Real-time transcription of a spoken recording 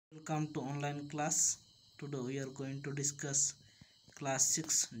Welcome to online class. Today we are going to discuss class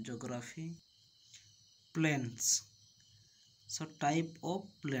 6 geography. Plains. So type of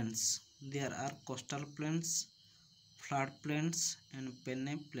plains. There are coastal plains, flat plains and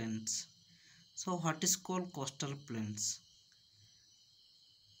penne plains. So what is called coastal plains?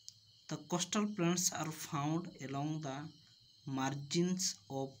 The coastal plains are found along the margins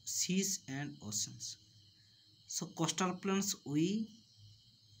of seas and oceans. So coastal plains we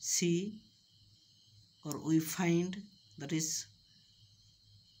see or we find, that is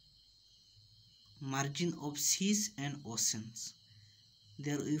margin of seas and oceans.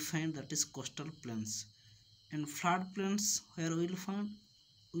 There we find, that is coastal plains. And flood plains, where we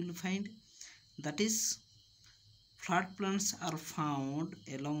will find that is flood plains are found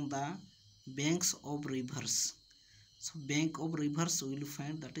along the banks of rivers. So bank of rivers we will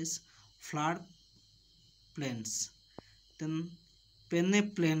find, that is flood plains. Then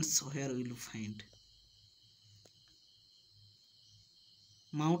penne plains, where we will find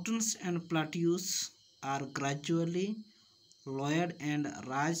mountains and plateaus are gradually lowered and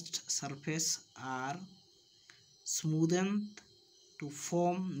raised surface are smoothened to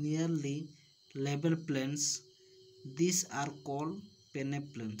form nearly level plains. These are called penne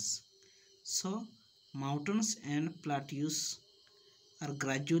plains. So mountains and plateaus are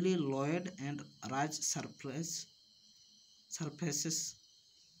gradually lowered and raised surfaces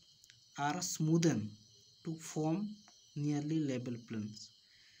are smoothened to form nearly level plains.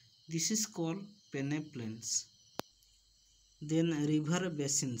 This is called penne plains. Then river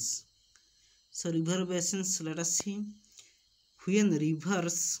basins. So river basins, let us see. When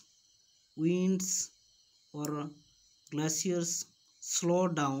rivers, winds or glaciers slow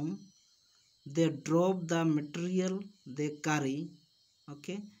down, they drop the material they carry.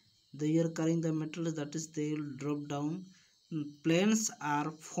 Okay, they are carrying the material, that is they will drop down. Plains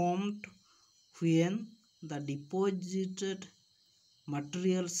are formed when the deposited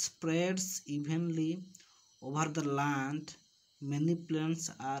material spreads evenly over the land. Many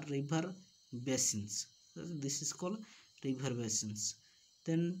plains are river basins. This is called river basins.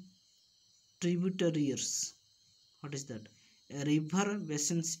 Then tributaries. What is that? A river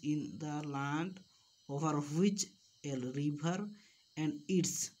basins in the land over which a river and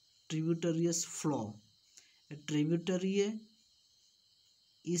its tributaries flow. A tributary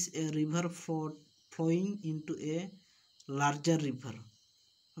is a river flowing into a larger river.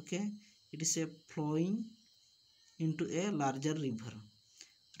 Okay, it is a flowing into a larger river.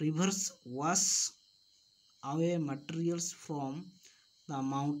 Rivers wash away materials from the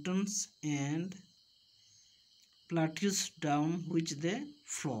mountains and plateaus down which they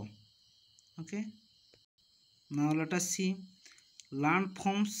flow. Okay, now let us see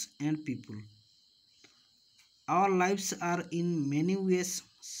landforms and people. Our lives are in many ways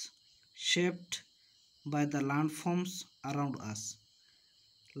shaped by the landforms around us.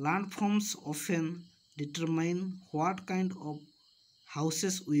 Landforms often determine what kind of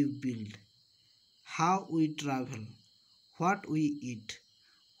houses we build, how we travel, what we eat,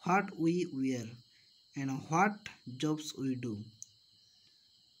 what we wear, and what jobs we do.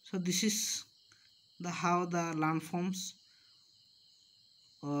 So this is how the landforms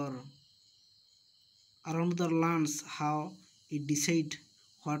or around the lands, how it decide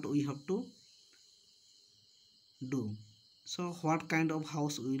what we have to do. So what kind of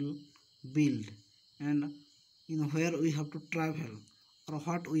house we will build, and where we have to travel or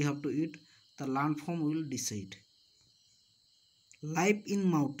what we have to eat, the landform will decide. Life in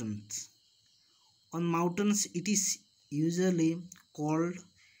mountains. On mountains it is usually cold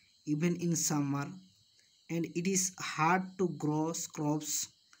even in summer, and it is hard to grow crops.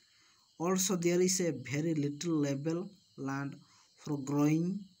 Also there is a very little level land for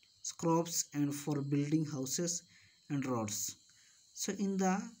growing crops and for building houses and roads. So in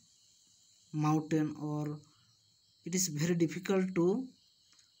the mountain, or it is very difficult to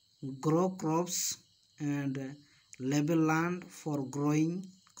grow crops and level land for growing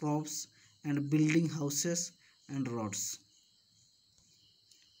crops and building houses and roads.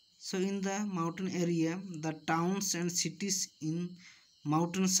 So in the mountain area, the towns and cities in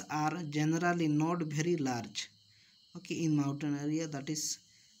mountains are generally not very large. Okay, in mountain area, that is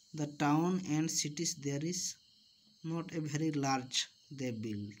the town and cities, there is not a very large they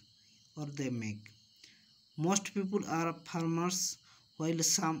build or they make. Most people are farmers, while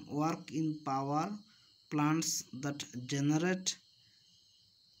some work in power plants that generate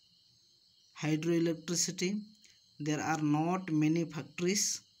hydroelectricity. There are not many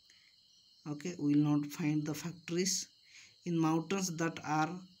factories. Okay, we will not find the factories in mountains that are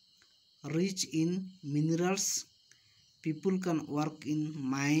rich in minerals People can work in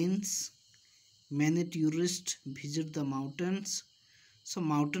mines. Many tourists visit the mountains. So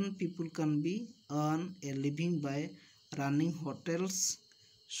mountain people can be earn a living by running hotels,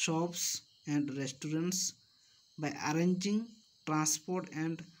 shops and restaurants, by arranging transport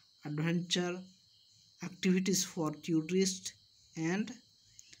and adventure activities for tourists, and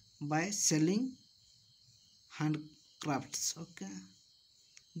by selling handcrafts. Okay,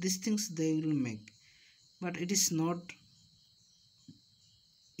 these things they will make, but it is not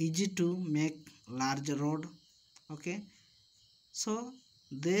easy to make large road. Okay, so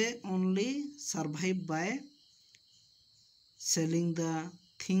they only survive by selling the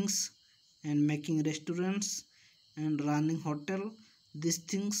things and making restaurants and running hotel. These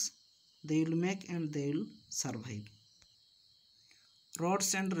things they will make and they will survive.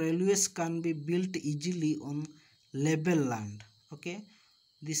 Roads and railways can be built easily on level land. Okay,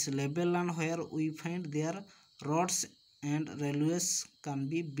 this level land where we find there roads and railways can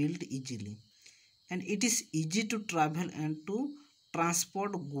be built easily, and it is easy to travel and to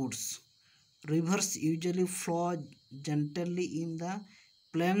transport goods. Rivers usually flow gently in the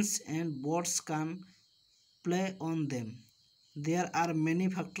plains and boats can play on them. There are many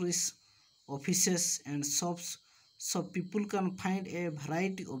factories, offices and shops, so people can find a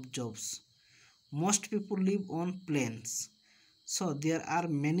variety of jobs. Most people live on plains, so there are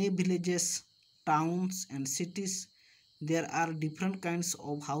many villages, towns and cities. There are different kinds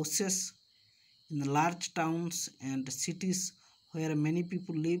of houses in large towns and cities where many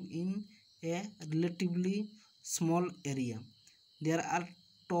people live in a relatively small area. There are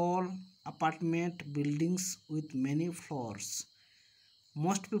tall apartment buildings with many floors.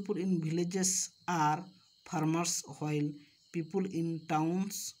 Most people in villages are farmers, while people in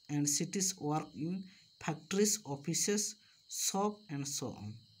towns and cities work in factories, offices, shop and so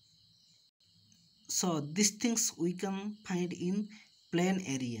on. So these things we can find in plain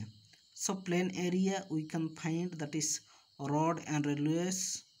area. So plain area we can find, that is road and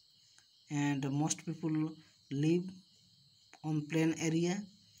railways, and most people live on plain area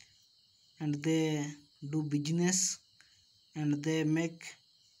and they do business and they make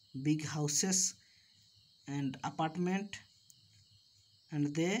big houses and apartment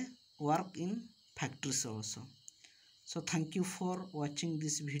and they work in factories also. So thank you for watching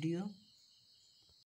this video.